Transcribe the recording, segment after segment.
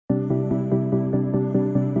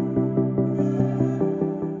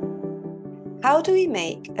How do we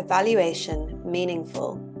make evaluation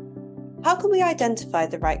meaningful? How can we identify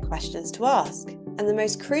the right questions to ask and the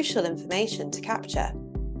most crucial information to capture?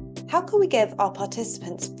 How can we give our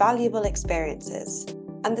participants valuable experiences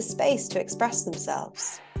and the space to express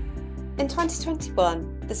themselves? In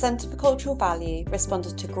 2021, the Centre for Cultural Value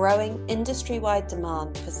responded to growing industry-wide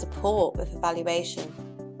demand for support with evaluation.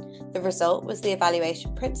 The result was the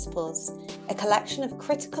Evaluation Principles, a collection of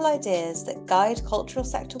critical ideas that guide cultural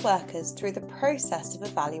sector workers through the process of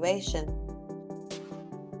evaluation.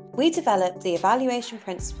 We developed the Evaluation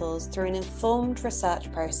Principles through an informed research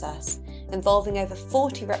process involving over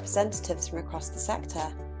 40 representatives from across the sector.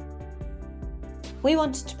 We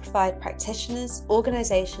wanted to provide practitioners,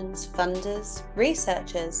 organisations, funders,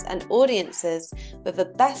 researchers and audiences with a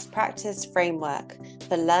best practice framework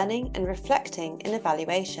for learning and reflecting in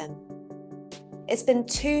evaluation. It's been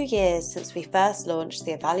 2 years since we first launched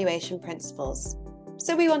the Evaluation Principles,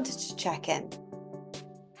 so we wanted to check in.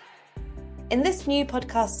 In this new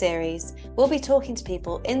podcast series, we'll be talking to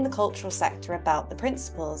people in the cultural sector about the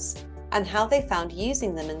principles and how they found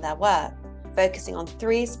using them in their work, focusing on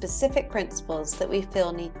 3 specific principles that we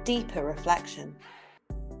feel need deeper reflection.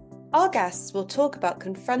 Our guests will talk about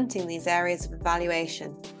confronting these areas of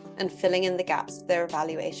evaluation and filling in the gaps of their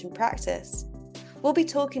evaluation practice. We'll be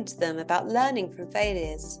talking to them about learning from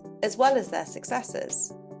failures, as well as their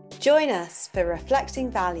successes. Join us for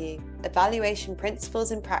Reflecting Value, Evaluation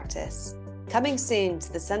Principles in Practice, coming soon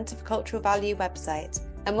to the Centre for Cultural Value website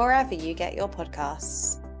and wherever you get your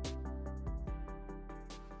podcasts.